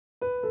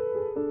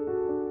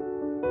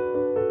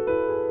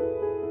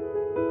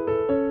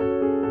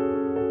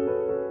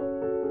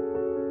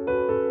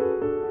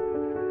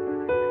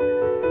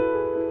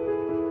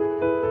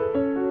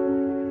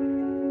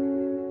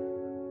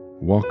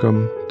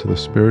welcome to the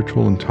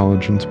Spiritual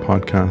Intelligence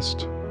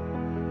Podcast,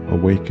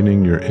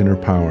 Awakening Your Inner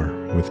Power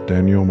with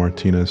Daniel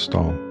Martinez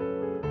Stahl,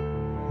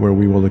 where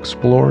we will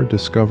explore,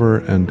 discover,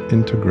 and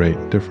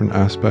integrate different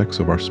aspects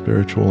of our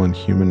spiritual and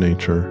human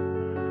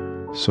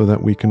nature so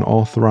that we can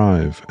all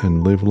thrive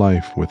and live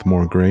life with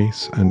more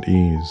grace and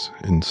ease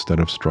instead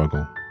of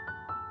struggle.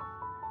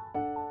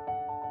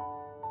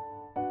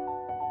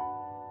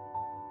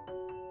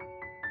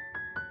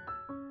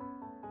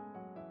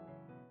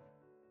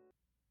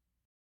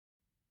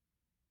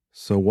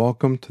 So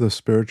welcome to the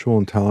Spiritual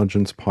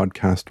Intelligence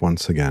Podcast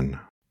once again.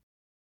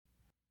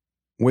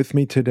 With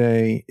me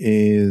today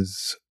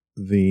is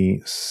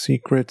the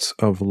Secrets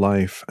of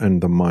Life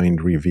and the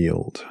Mind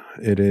Revealed.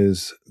 It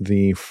is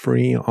the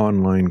free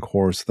online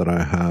course that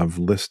I have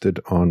listed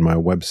on my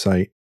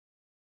website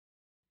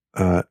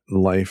at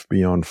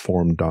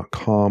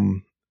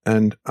lifebeyondform.com.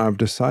 And I've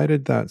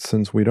decided that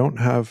since we don't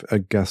have a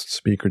guest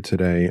speaker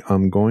today,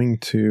 I'm going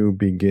to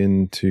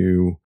begin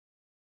to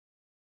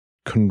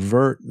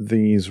convert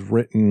these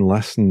written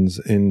lessons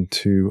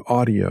into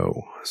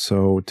audio.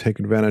 So take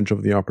advantage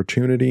of the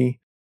opportunity.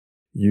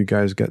 You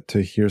guys get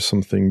to hear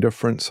something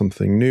different,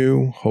 something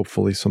new,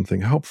 hopefully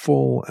something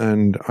helpful,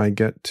 and I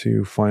get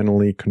to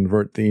finally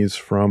convert these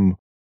from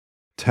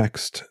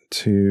text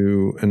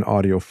to an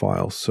audio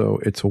file. So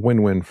it's a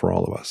win-win for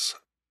all of us.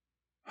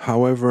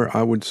 However,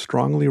 I would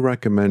strongly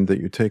recommend that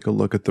you take a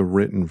look at the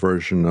written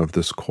version of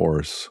this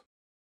course,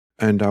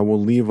 and I will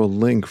leave a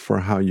link for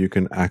how you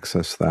can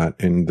access that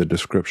in the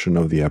description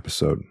of the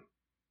episode.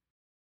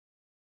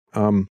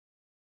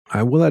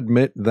 I will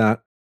admit that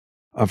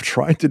I've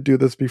tried to do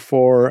this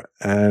before,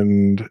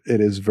 and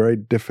it is very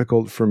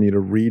difficult for me to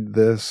read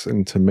this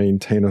and to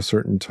maintain a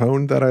certain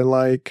tone that I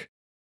like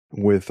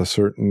with a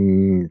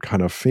certain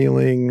kind of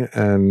feeling,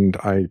 and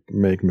I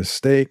make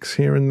mistakes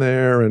here and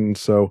there, and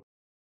so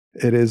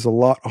it is a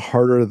lot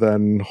harder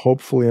than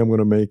hopefully I'm going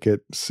to make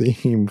it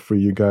seem for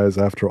you guys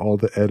after all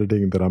the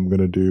editing that I'm going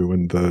to do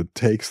and the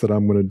takes that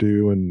I'm going to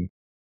do and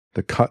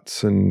the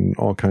cuts and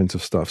all kinds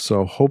of stuff.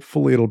 So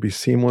hopefully it'll be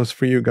seamless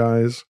for you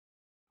guys.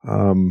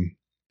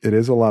 It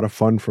is a lot of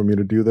fun for me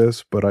to do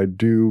this, but I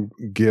do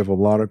give a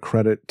lot of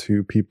credit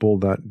to people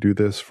that do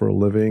this for a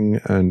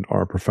living and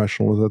are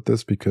professionals at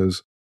this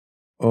because,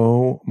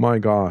 oh my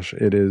gosh,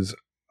 it is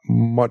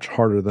much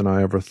harder than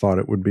I ever thought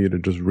it would be to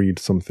just read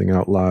something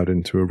out loud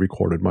into a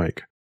recorded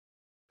mic.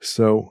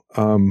 So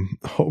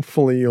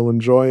hopefully you'll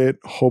enjoy it.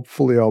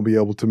 Hopefully I'll be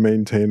able to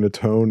maintain a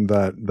tone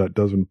that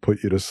doesn't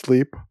put you to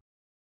sleep.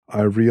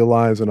 I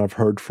realize, and I've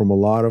heard from a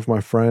lot of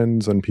my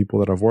friends and people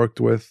that I've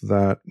worked with,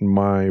 that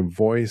my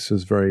voice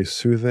is very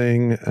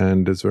soothing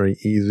and it's very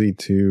easy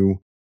to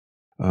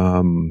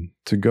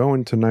go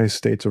into nice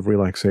states of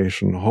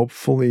relaxation.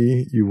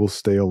 Hopefully you will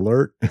stay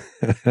alert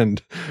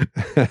and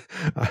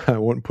I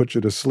won't put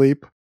you to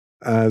sleep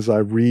as I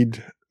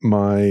read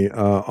my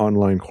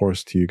online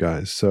course to you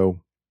guys.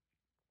 So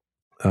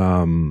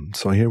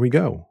here we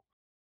go.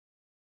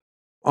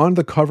 On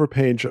the cover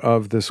page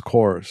of this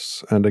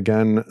course, and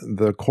again,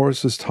 the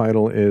course's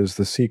title is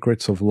The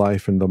Secrets of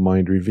Life and the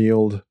Mind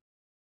Revealed.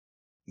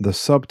 The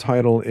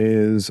subtitle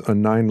is A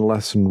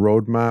 9-Lesson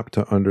Roadmap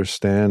to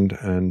Understand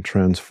and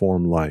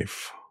Transform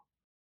Life.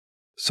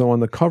 So on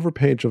the cover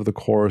page of the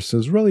course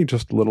is really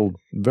just a little,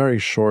 very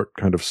short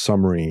kind of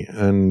summary,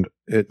 and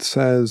it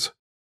says,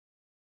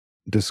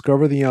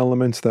 discover the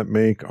elements that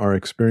make our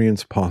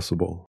experience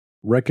possible.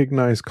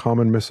 Recognize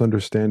common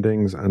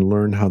misunderstandings and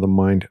learn how the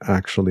mind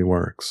actually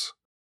works.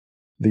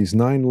 These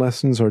 9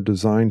 lessons are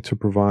designed to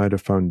provide a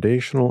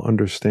foundational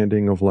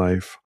understanding of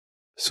life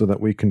so that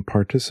we can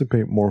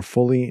participate more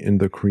fully in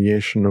the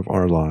creation of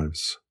our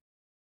lives,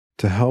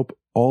 to help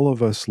all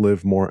of us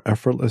live more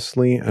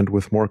effortlessly and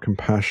with more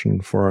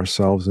compassion for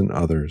ourselves and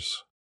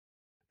others.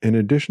 In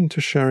addition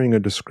to sharing a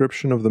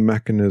description of the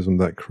mechanism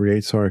that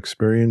creates our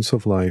experience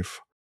of life,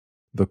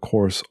 the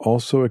course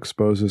also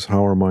exposes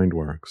how our mind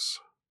works.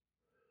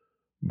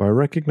 By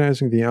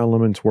recognizing the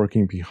elements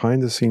working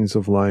behind the scenes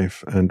of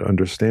life and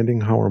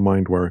understanding how our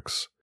mind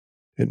works,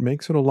 it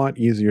makes it a lot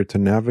easier to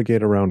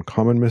navigate around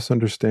common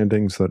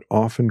misunderstandings that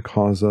often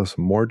cause us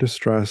more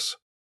distress,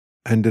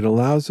 and it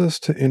allows us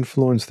to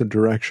influence the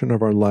direction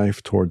of our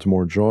life towards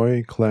more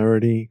joy,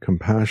 clarity,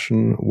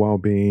 compassion,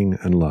 well-being,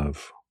 and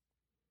love.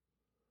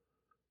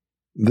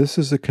 This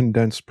is a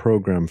condensed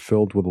program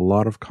filled with a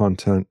lot of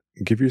content.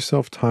 Give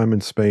yourself time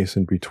and space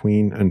in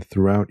between and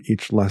throughout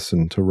each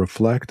lesson to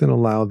reflect and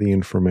allow the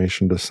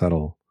information to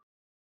settle.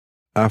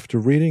 After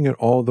reading it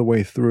all the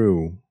way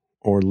through,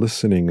 or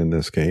listening in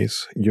this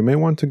case, you may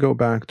want to go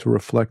back to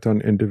reflect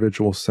on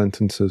individual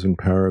sentences and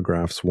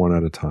paragraphs one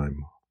at a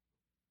time.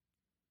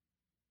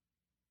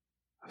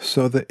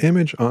 So the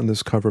image on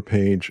this cover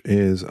page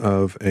is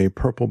of a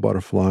purple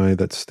butterfly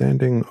that's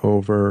standing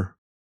over,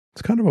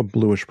 it's kind of a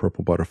bluish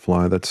purple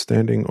butterfly that's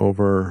standing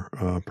over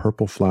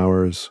purple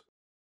flowers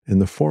in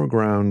the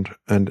foreground,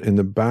 and in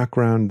the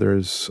background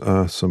there's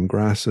some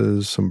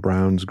grasses, some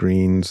browns,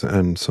 greens,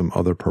 and some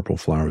other purple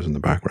flowers in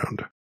the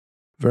background.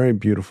 Very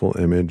beautiful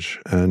image,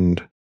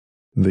 and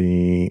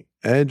the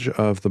edge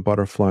of the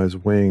butterfly's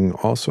wing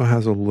also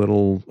has a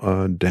little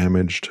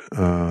damaged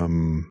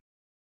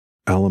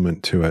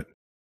element to it,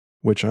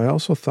 which I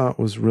also thought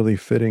was really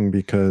fitting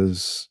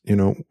because,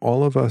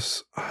 all of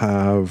us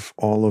have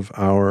all of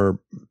our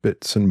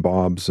bits and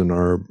bobs and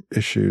our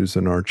issues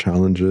and our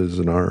challenges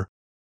and our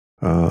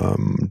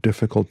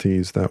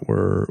difficulties that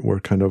we're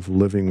kind of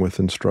living with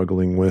and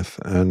struggling with.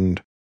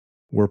 And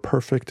we're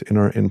perfect in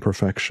our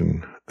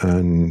imperfection.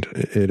 And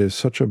it is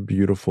such a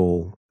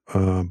beautiful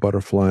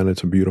butterfly, and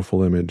it's a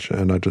beautiful image.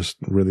 And I just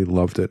really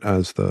loved it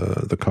as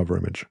the cover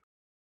image.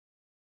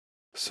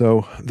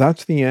 So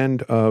that's the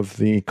end of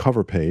the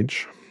cover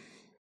page.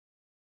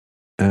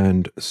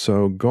 And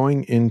so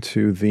going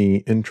into the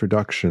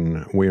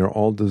introduction, we are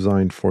all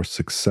designed for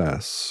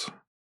success.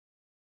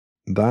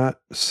 That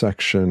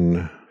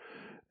section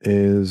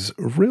is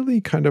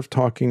really kind of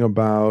talking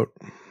about,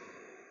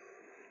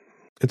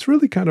 it's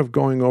really kind of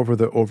going over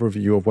the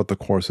overview of what the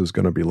course is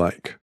going to be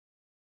like.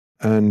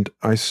 And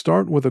I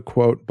start with a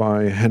quote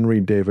by Henry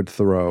David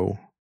Thoreau.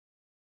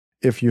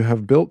 "If you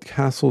have built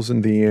castles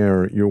in the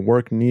air, your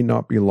work need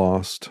not be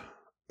lost.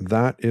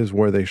 That is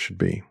where they should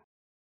be.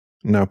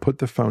 Now put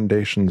the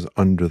foundations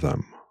under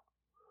them."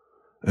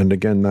 And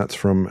again, that's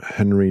from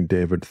Henry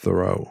David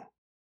Thoreau.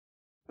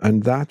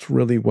 And that's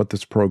really what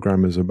this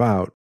program is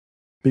about,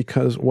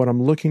 because what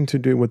I'm looking to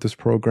do with this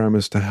program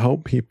is to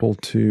help people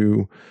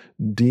to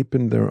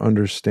deepen their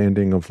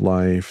understanding of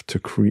life,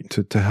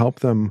 to help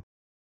them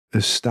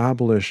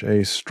establish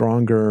a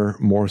stronger,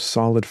 more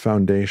solid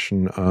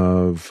foundation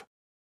of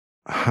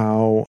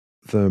how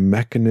the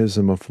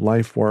mechanism of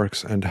life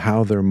works and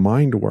how their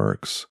mind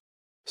works,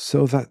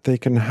 so that they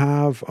can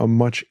have a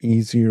much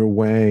easier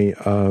way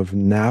of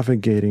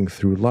navigating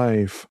through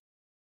life,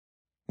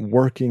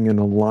 working in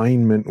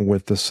alignment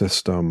with the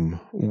system,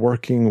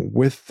 working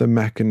with the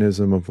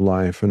mechanism of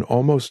life, and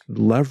almost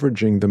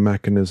leveraging the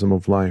mechanism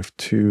of life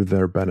to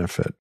their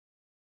benefit.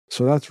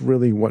 So that's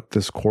really what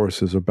this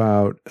course is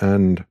about.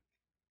 And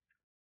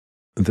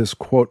this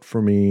quote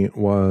for me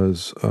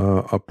was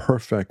a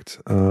perfect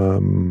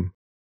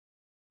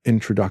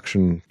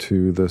introduction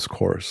to this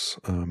course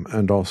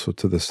and also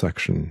to this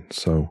section.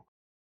 So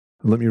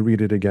let me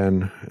read it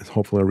again.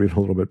 Hopefully I'll read it a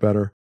little bit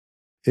better.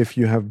 "If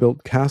you have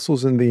built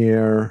castles in the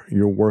air,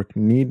 your work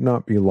need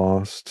not be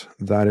lost.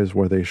 That is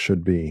where they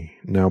should be.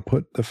 Now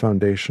put the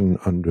foundation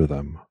under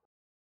them."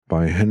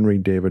 By Henry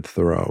David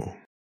Thoreau.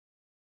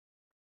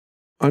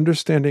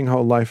 Understanding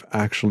how life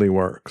actually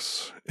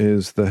works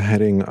is the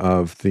heading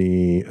of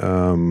the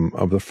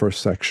first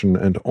section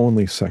and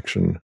only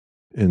section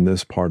in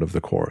this part of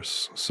the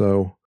course.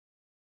 So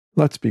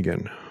let's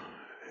begin.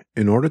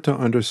 In order to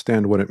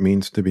understand what it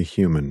means to be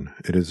human,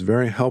 it is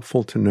very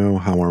helpful to know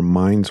how our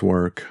minds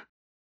work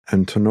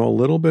and to know a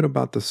little bit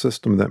about the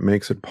system that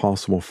makes it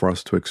possible for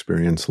us to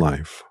experience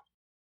life.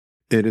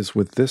 It is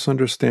with this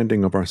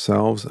understanding of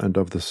ourselves and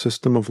of the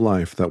system of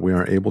life that we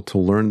are able to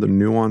learn the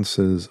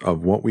nuances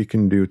of what we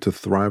can do to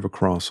thrive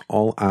across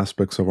all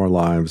aspects of our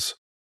lives,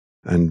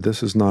 and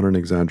this is not an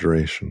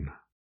exaggeration.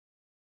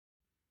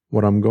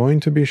 What I'm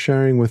going to be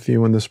sharing with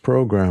you in this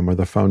program are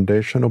the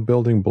foundational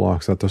building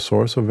blocks at the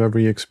source of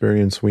every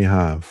experience we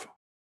have.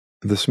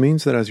 This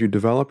means that as you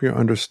develop your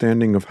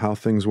understanding of how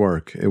things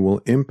work, it will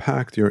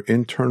impact your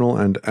internal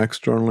and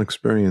external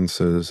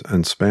experiences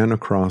and span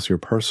across your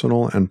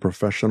personal and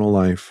professional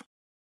life,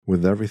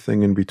 with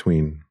everything in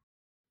between.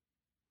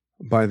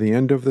 By the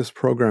end of this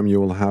program, you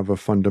will have a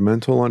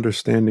fundamental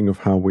understanding of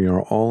how we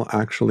are all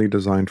actually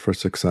designed for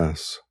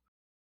success.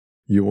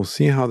 You will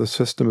see how the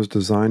system is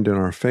designed in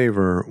our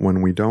favor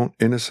when we don't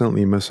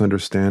innocently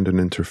misunderstand and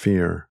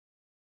interfere.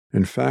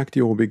 In fact,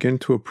 you will begin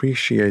to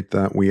appreciate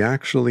that we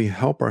actually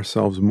help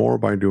ourselves more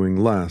by doing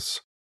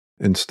less,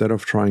 instead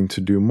of trying to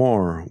do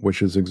more,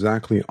 which is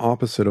exactly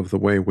opposite of the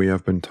way we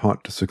have been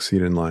taught to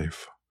succeed in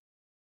life.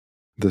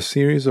 The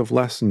series of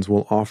lessons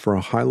will offer a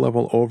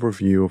high-level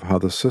overview of how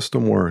the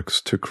system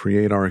works to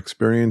create our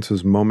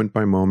experiences moment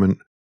by moment,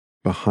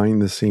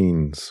 behind the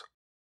scenes.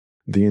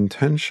 The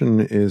intention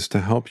is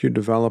to help you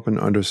develop an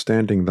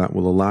understanding that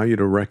will allow you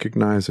to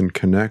recognize and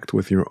connect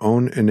with your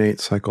own innate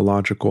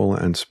psychological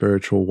and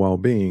spiritual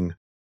well-being,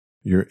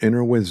 your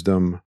inner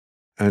wisdom,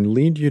 and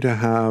lead you to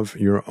have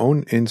your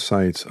own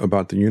insights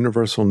about the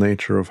universal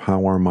nature of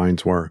how our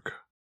minds work.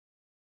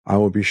 I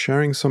will be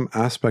sharing some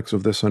aspects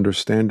of this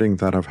understanding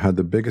that have had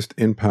the biggest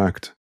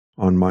impact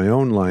on my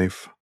own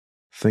life,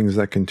 things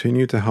that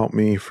continue to help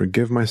me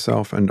forgive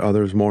myself and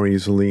others more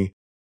easily,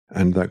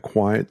 and that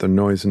quiet the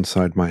noise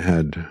inside my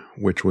head,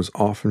 which was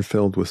often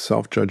filled with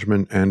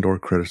self-judgment and/or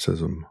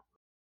criticism.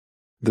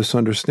 This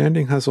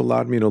understanding has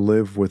allowed me to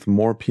live with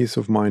more peace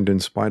of mind in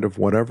spite of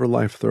whatever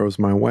life throws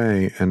my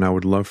way, and I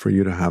would love for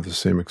you to have the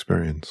same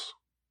experience.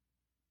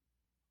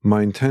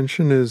 My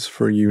intention is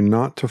for you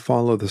not to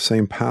follow the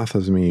same path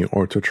as me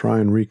or to try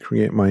and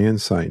recreate my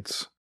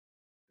insights.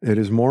 It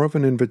is more of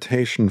an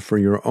invitation for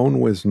your own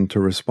wisdom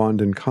to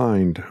respond in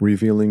kind,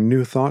 revealing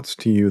new thoughts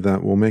to you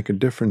that will make a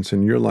difference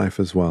in your life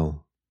as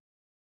well.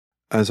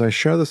 As I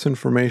share this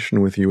information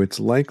with you,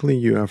 it's likely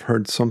you have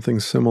heard something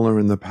similar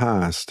in the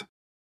past,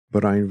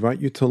 but I invite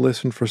you to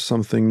listen for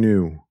something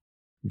new.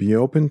 Be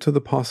open to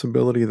the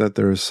possibility that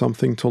there is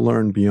something to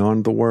learn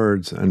beyond the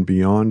words and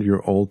beyond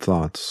your old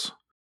thoughts.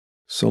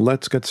 So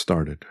let's get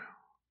started.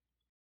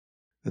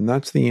 And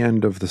that's the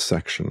end of the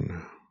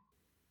section.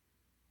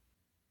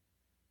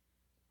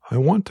 I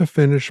want to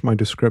finish my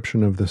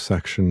description of this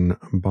section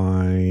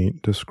by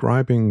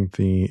describing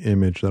the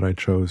image that I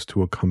chose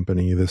to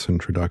accompany this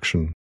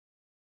introduction.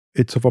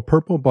 It's of a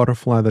purple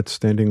butterfly that's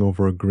standing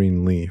over a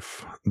green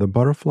leaf. The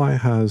butterfly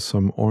has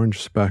some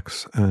orange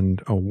specks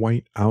and a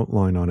white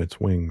outline on its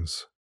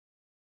wings.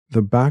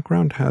 The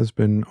background has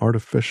been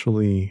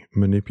artificially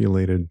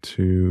manipulated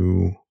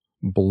to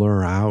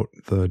blur out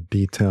the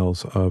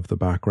details of the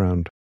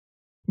background,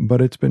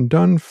 but it's been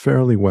done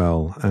fairly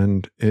well,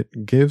 and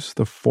it gives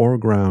the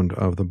foreground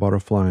of the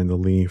butterfly and the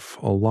leaf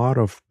a lot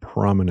of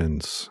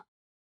prominence.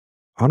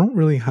 I don't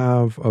really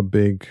have a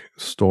big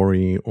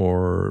story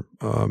or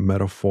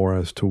metaphor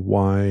as to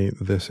why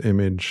this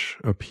image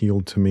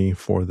appealed to me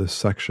for this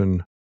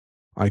section.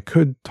 I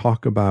could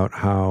talk about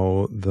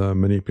how the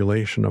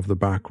manipulation of the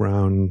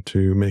background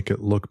to make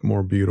it look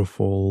more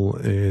beautiful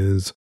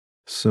is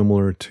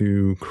similar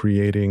to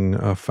creating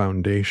a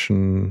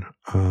foundation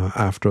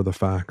after the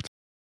fact.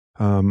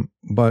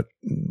 But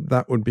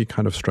that would be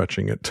kind of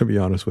stretching it, to be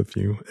honest with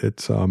you.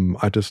 It's,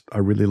 I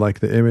really like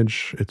the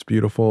image. It's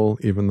beautiful,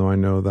 even though I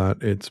know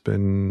that it's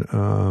been,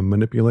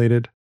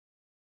 manipulated.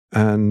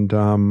 And,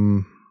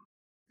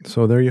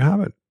 so there you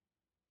have it.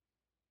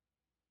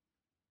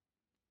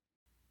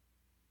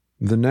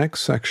 The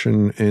next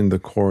section in the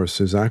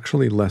course is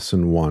actually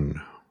lesson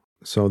 1.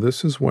 So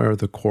this is where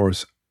the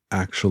course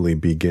actually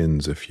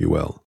begins, if you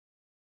will.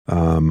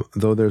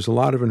 Though there's a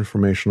lot of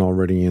information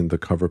already in the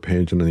cover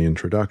page and in the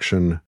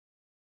introduction,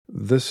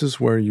 this is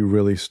where you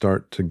really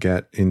start to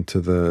get into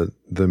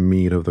the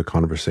meat of the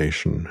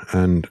conversation.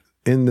 And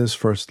in this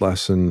first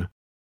lesson,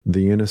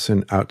 The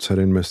Innocent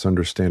Outside-In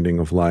Misunderstanding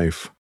of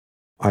Life,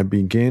 I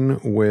begin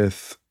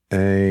with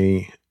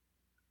a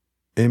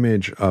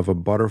image of a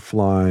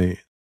butterfly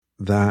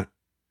that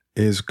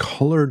is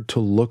colored to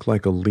look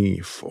like a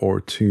leaf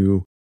or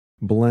to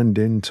blend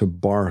into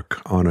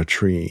bark on a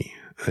tree.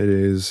 It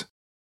is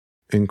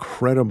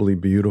incredibly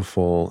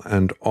beautiful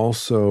and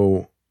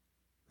also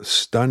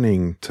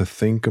stunning to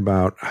think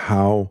about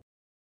how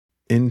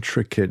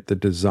intricate the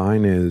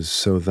design is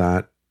so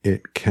that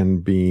it can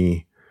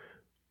be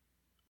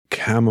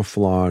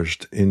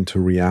camouflaged into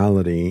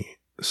reality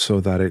so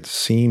that it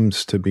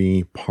seems to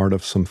be part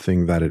of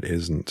something that it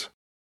isn't.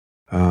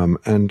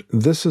 And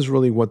this is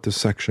really what this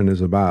section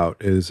is about,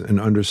 is an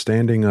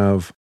understanding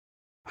of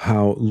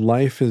how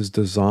life is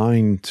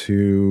designed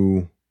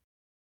to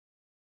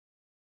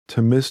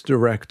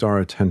misdirect our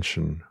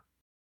attention,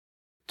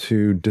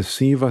 to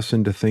deceive us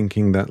into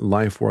thinking that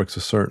life works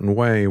a certain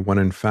way when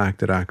in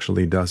fact it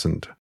actually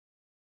doesn't.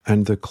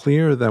 And the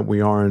clearer that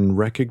we are in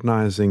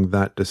recognizing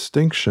that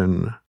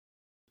distinction,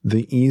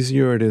 the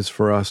easier it is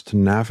for us to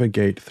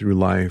navigate through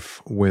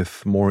life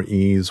with more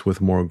ease,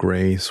 with more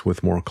grace,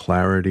 with more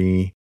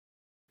clarity,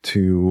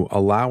 to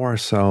allow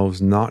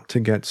ourselves not to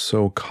get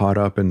so caught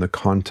up in the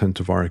content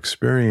of our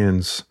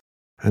experience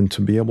and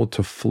to be able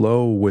to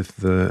flow with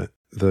the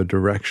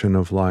direction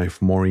of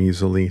life more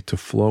easily, to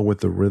flow with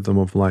the rhythm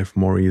of life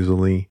more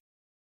easily.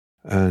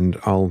 And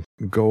I'll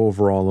go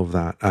over all of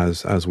that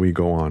as we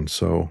go on.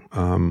 So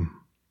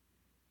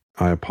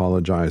I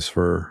apologize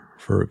for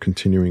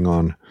continuing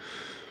on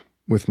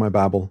with my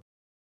babble.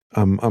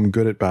 I'm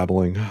good at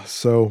babbling.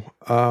 So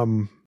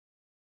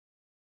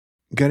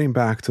getting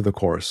back to the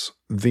course,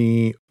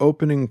 the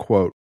opening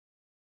quote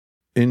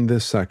in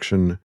this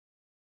section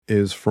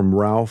is from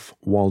Ralph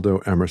Waldo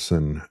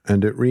Emerson,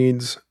 and it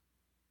reads,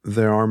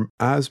 "There are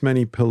as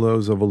many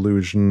pillows of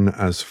illusion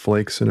as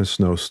flakes in a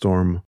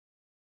snowstorm.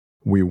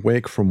 We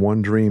wake from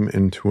one dream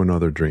into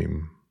another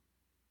dream."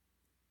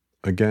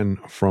 Again,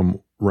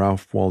 from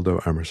Ralph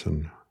Waldo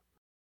Emerson.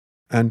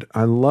 And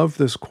I love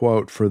this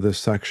quote for this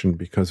section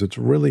because it's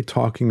really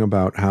talking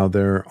about how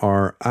there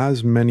are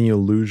as many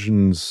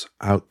illusions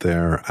out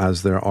there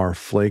as there are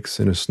flakes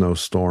in a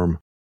snowstorm,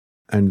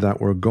 and that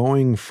we're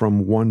going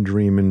from one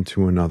dream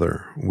into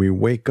another. We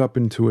wake up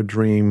into a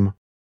dream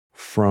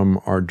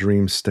from our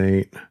dream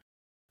state,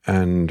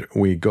 and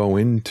we go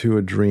into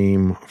a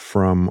dream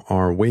from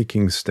our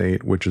waking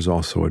state, which is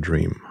also a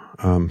dream.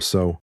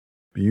 So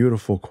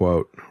beautiful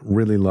quote,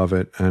 really love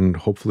it, and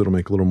hopefully it'll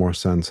make a little more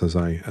sense as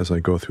I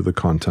go through the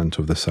content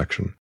of this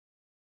section.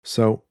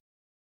 So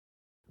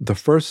the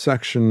first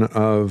section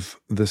of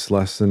this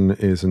lesson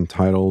is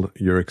entitled,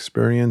 "Your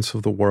Experience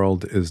of the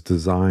World is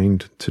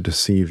Designed to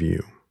Deceive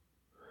You."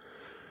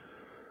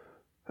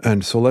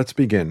 And so let's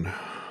begin.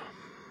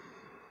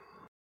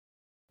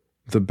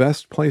 The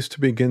best place to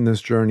begin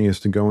this journey is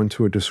to go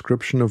into a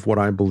description of what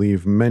I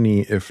believe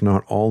many, if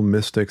not all,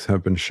 mystics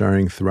have been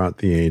sharing throughout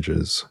the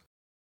ages,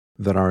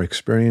 that our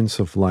experience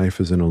of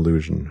life is an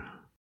illusion.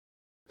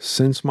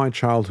 Since my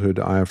childhood,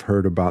 I have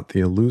heard about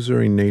the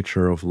illusory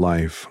nature of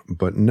life,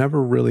 but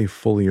never really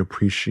fully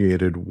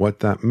appreciated what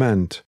that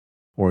meant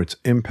or its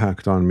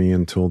impact on me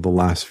until the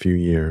last few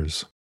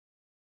years.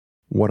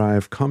 What I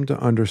have come to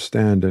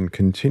understand and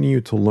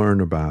continue to learn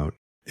about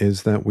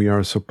is that we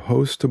are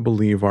supposed to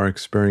believe our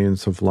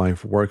experience of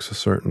life works a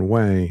certain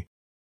way,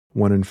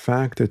 when in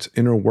fact its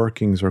inner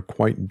workings are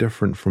quite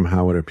different from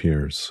how it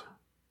appears.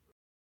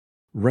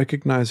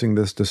 Recognizing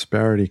this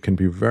disparity can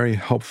be very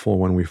helpful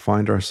when we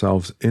find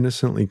ourselves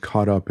innocently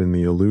caught up in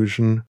the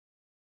illusion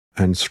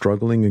and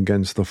struggling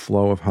against the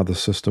flow of how the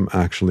system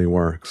actually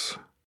works.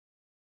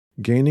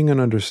 Gaining an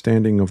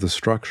understanding of the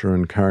structure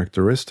and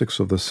characteristics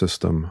of the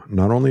system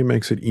not only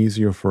makes it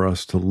easier for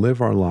us to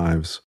live our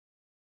lives,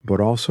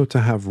 but also to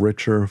have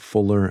richer,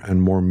 fuller,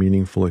 and more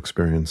meaningful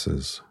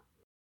experiences.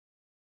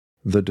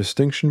 The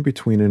distinction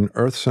between an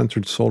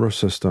Earth-centered solar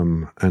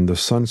system and the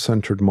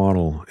Sun-centered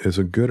model is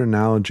a good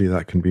analogy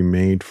that can be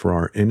made for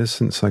our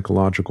innocent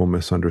psychological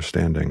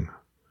misunderstanding.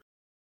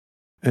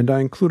 And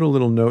I include a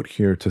little note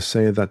here to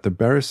say that the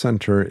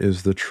barycenter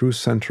is the true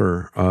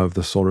center of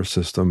the solar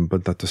system,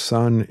 but that the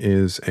Sun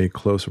is a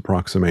close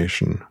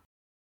approximation.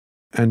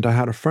 And I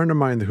had a friend of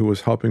mine who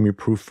was helping me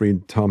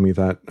proofread tell me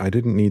that I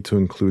didn't need to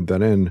include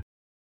that in,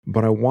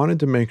 but I wanted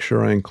to make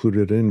sure I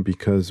included it in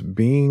because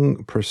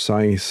being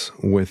precise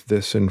with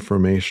this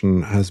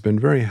information has been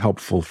very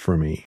helpful for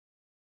me.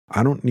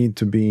 I don't need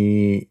to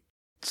be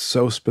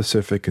so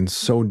specific and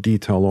so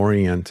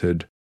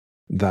detail-oriented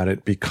that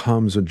it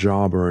becomes a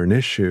job or an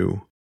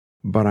issue,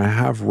 but I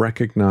have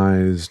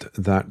recognized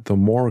that the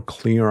more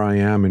clear I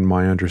am in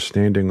my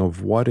understanding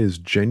of what is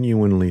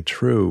genuinely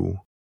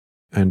true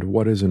and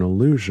what is an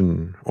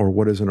illusion or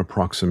what is an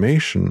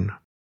approximation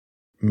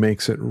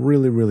makes it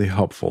really, really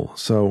helpful.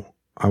 So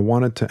I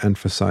wanted to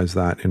emphasize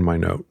that in my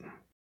note.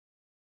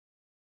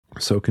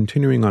 So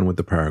continuing on with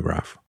the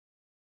paragraph.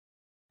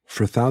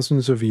 For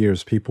thousands of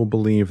years, people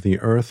believed the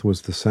Earth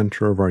was the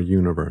center of our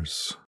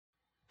universe,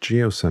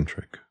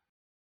 geocentric,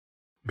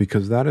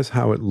 because that is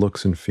how it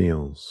looks and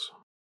feels.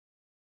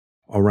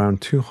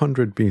 Around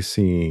 200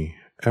 BC,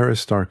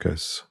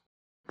 Aristarchus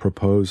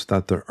proposed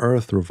that the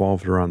Earth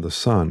revolved around the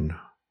Sun,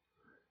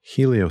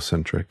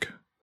 heliocentric,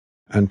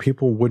 and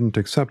people wouldn't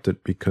accept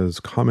it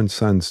because common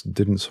sense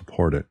didn't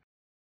support it.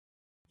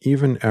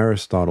 Even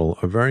Aristotle,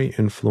 a very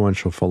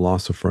influential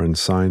philosopher and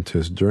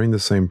scientist during the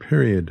same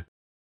period,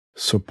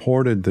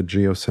 supported the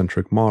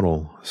geocentric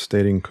model,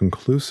 stating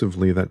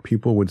conclusively that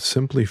people would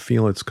simply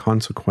feel its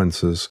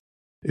consequences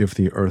if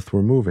the Earth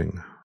were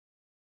moving.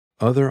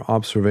 Other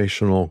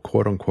observational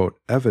quote-unquote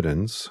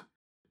evidence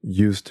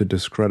used to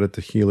discredit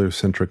the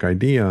heliocentric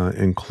idea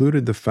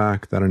included the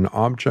fact that an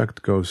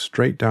object goes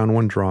straight down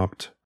when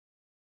dropped,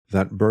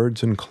 that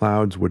birds and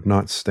clouds would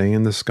not stay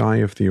in the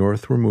sky if the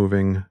Earth were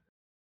moving,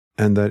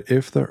 and that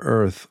if the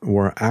Earth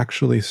were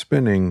actually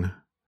spinning,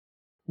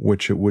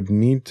 which it would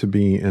need to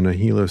be in a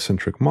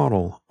heliocentric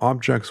model,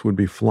 objects would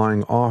be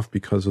flying off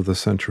because of the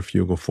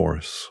centrifugal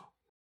force.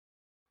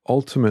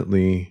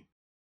 Ultimately,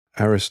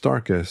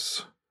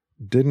 Aristarchus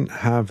didn't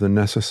have the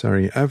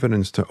necessary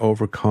evidence to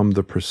overcome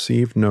the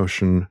perceived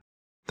notion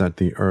that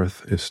the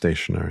Earth is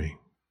stationary.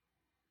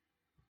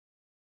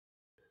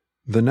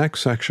 The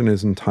next section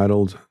is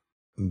entitled,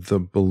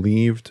 "The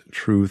Believed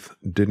Truth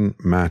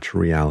Didn't Match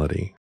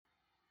Reality."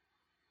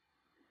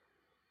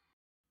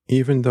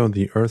 Even though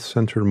the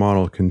Earth-centered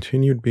model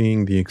continued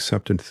being the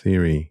accepted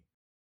theory,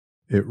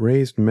 it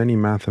raised many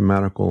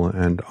mathematical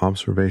and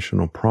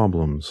observational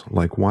problems,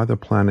 like why the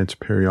planets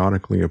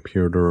periodically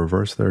appear to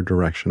reverse their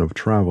direction of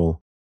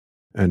travel,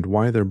 and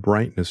why their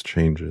brightness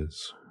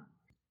changes.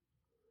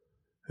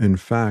 In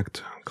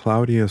fact,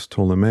 Claudius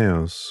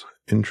Ptolemaeus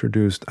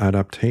introduced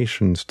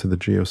adaptations to the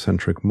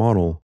geocentric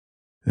model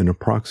in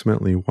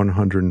approximately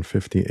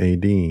 150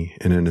 AD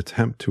in an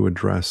attempt to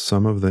address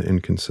some of the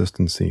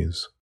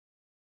inconsistencies.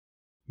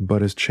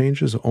 But his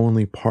changes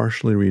only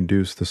partially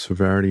reduced the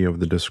severity of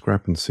the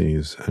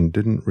discrepancies and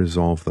didn't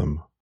resolve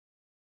them.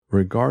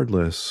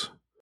 Regardless,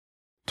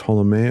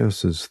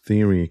 Ptolemaeus'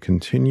 theory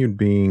continued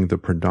being the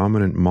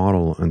predominant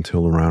model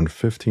until around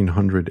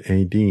 1500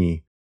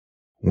 AD,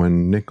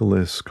 when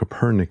Nicholas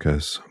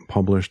Copernicus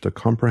published a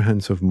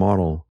comprehensive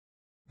model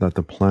that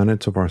the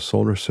planets of our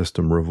solar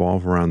system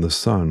revolve around the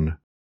Sun,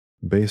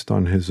 based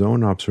on his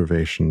own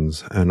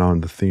observations and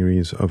on the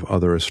theories of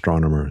other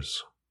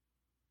astronomers.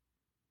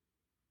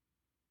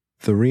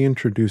 The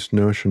reintroduced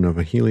notion of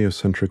a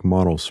heliocentric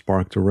model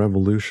sparked a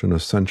revolution a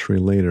century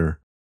later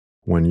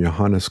when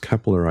Johannes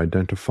Kepler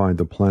identified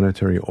the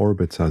planetary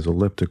orbits as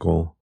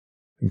elliptical.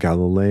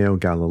 Galileo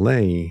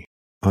Galilei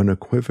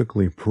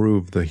unequivocally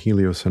proved the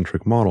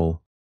heliocentric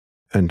model,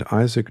 and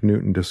Isaac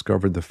Newton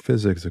discovered the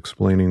physics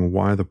explaining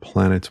why the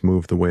planets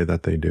move the way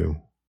that they do.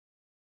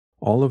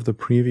 All of the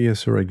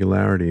previous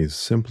irregularities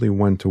simply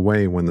went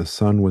away when the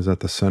Sun was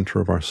at the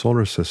center of our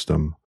solar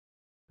system,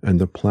 and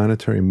the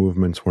planetary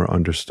movements were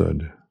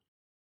understood.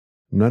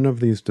 None of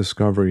these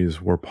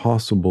discoveries were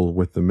possible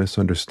with the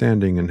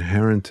misunderstanding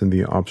inherent in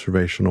the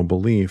observational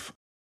belief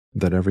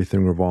that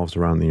everything revolves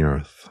around the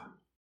Earth.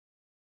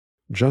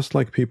 Just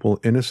like people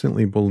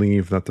innocently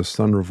believe that the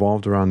Sun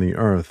revolved around the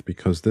Earth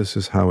because this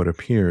is how it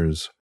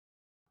appears,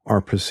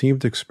 our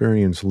perceived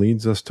experience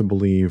leads us to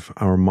believe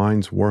our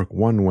minds work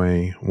one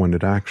way when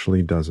it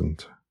actually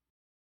doesn't.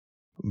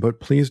 But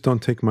please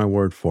don't take my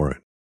word for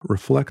it.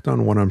 Reflect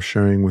on what I'm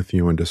sharing with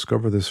you and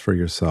discover this for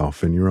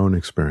yourself in your own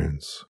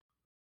experience.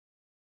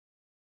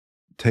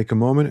 Take a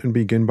moment and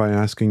begin by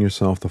asking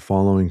yourself the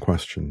following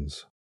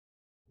questions.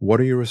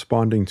 What are you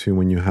responding to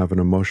when you have an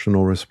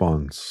emotional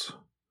response?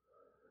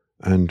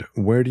 And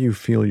where do you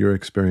feel your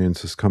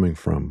experience is coming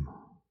from?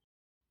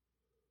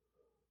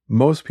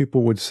 Most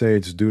people would say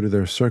it's due to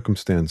their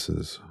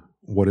circumstances,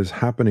 what is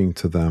happening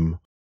to them,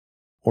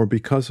 or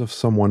because of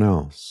someone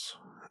else.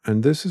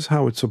 And this is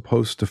how it's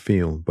supposed to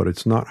feel, but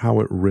it's not how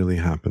it really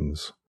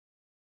happens.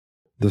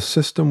 The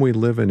system we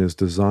live in is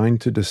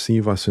designed to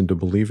deceive us into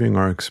believing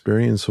our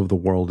experience of the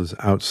world is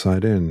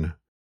outside in,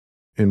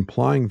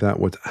 implying that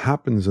what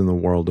happens in the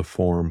world of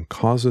form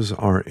causes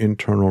our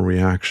internal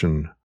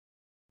reaction.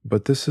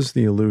 But this is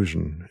the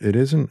illusion. It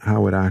isn't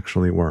how it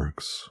actually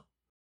works.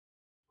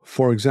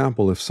 For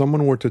example, if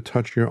someone were to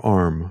touch your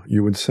arm,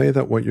 you would say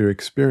that what you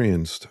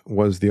experienced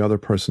was the other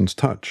person's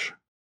touch.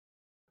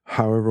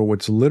 However,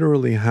 what's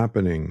literally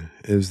happening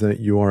is that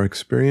you are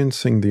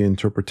experiencing the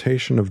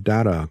interpretation of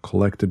data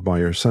collected by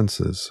your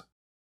senses.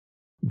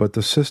 But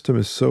the system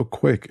is so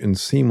quick and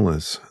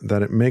seamless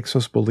that it makes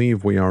us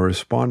believe we are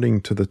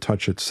responding to the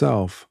touch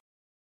itself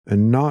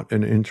and not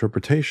an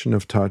interpretation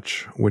of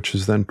touch which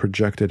is then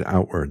projected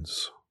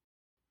outwards.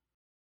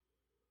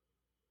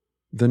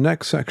 The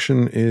next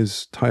section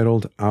is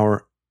titled,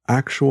 Our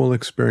Actual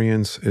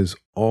Experience is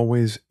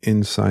Always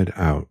Inside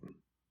Out.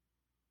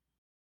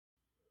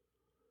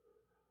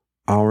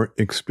 Our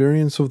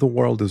experience of the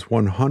world is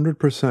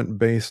 100%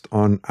 based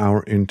on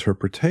our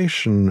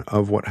interpretation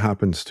of what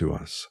happens to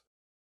us,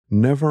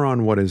 never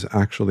on what is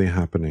actually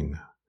happening.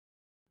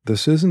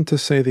 This isn't to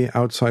say the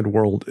outside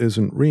world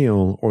isn't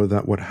real or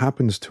that what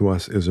happens to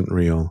us isn't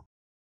real,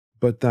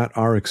 but that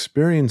our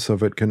experience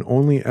of it can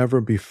only ever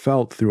be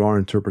felt through our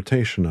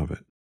interpretation of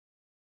it.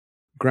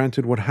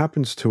 Granted, what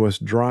happens to us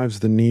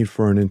drives the need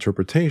for an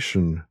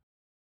interpretation,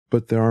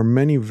 but there are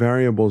many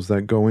variables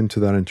that go into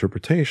that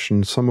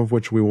interpretation, some of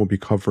which we will be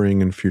covering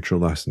in future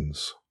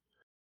lessons.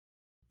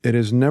 It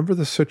is never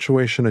the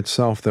situation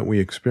itself that we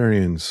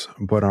experience,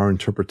 but our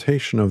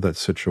interpretation of that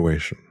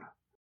situation.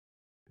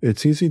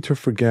 It's easy to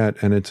forget,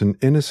 and it's an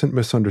innocent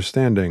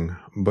misunderstanding,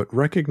 but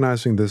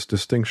recognizing this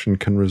distinction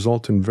can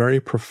result in very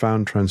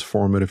profound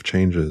transformative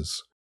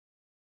changes.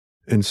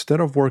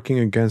 Instead of working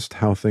against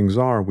how things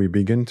are, we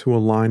begin to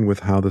align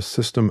with how the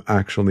system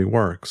actually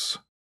works.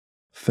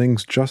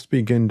 Things just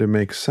begin to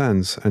make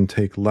sense and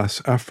take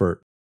less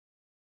effort.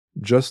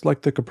 Just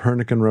like the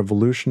Copernican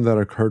revolution that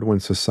occurred when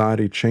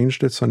society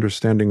changed its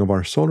understanding of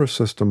our solar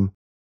system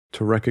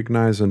to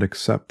recognize and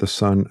accept the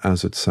sun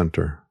as its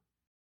center.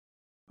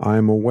 I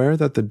am aware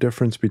that the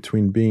difference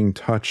between being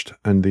touched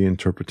and the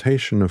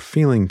interpretation of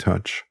feeling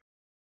touch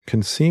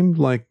can seem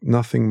like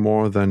nothing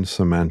more than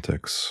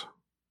semantics.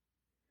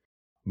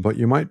 But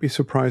you might be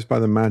surprised by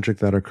the magic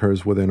that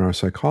occurs within our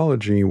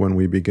psychology when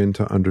we begin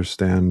to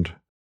understand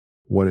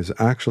what is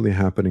actually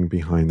happening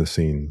behind the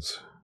scenes.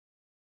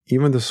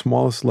 Even the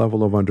smallest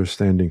level of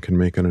understanding can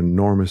make an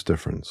enormous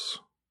difference.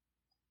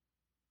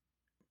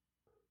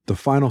 The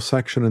final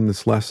section in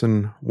this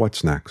lesson,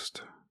 what's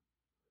next?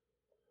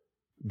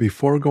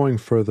 Before going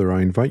further,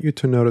 I invite you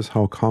to notice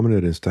how common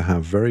it is to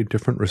have very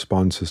different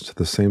responses to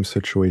the same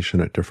situation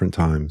at different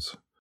times.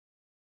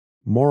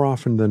 More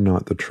often than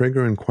not, the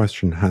trigger in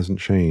question hasn't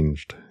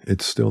changed.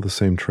 It's still the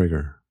same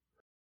trigger.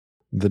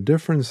 The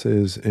difference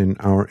is in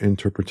our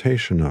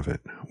interpretation of it,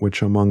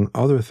 which, among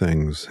other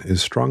things,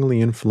 is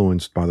strongly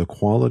influenced by the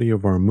quality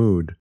of our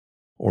mood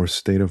or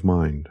state of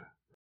mind.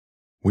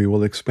 We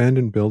will expand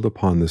and build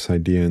upon this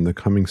idea in the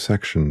coming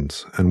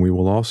sections, and we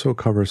will also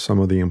cover some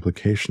of the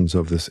implications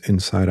of this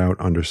inside-out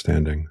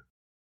understanding.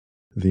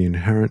 The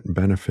inherent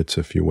benefits,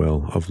 if you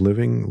will, of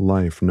living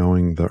life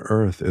knowing the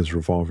Earth is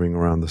revolving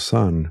around the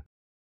sun,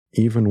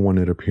 even when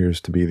it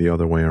appears to be the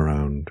other way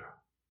around.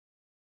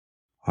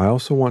 I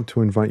also want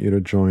to invite you to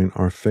join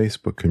our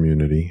Facebook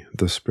community,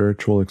 The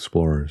Spiritual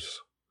Explorers.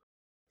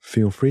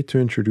 Feel free to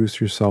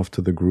introduce yourself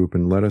to the group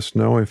and let us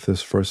know if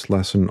this first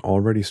lesson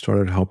already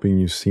started helping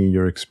you see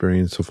your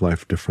experience of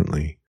life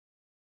differently.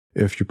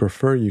 If you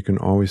prefer, you can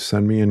always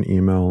send me an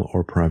email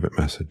or private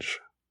message.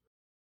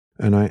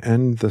 And I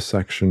end the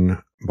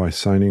section by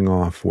signing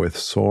off with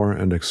Soar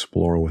and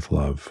Explore with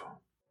Love.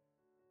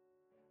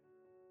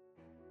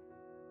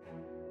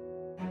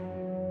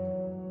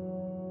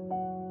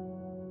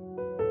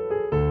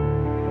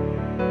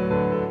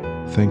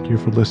 Thank you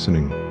for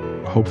listening.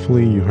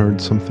 Hopefully you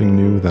heard something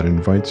new that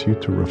invites you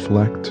to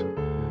reflect,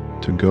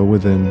 to go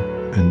within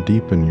and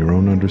deepen your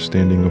own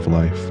understanding of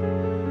life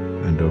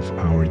and of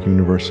our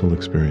universal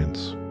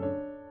experience.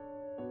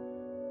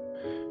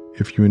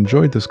 If you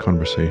enjoyed this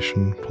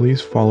conversation,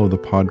 please follow the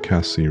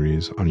podcast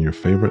series on your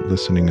favorite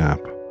listening app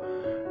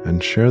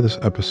and share this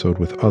episode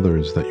with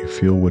others that you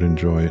feel would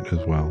enjoy it as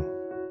well.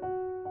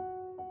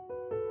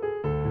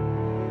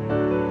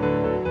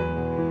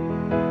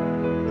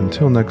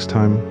 Until next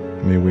time,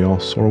 may we all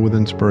soar with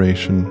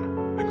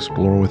inspiration,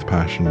 explore with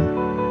passion,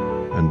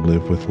 and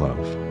live with love.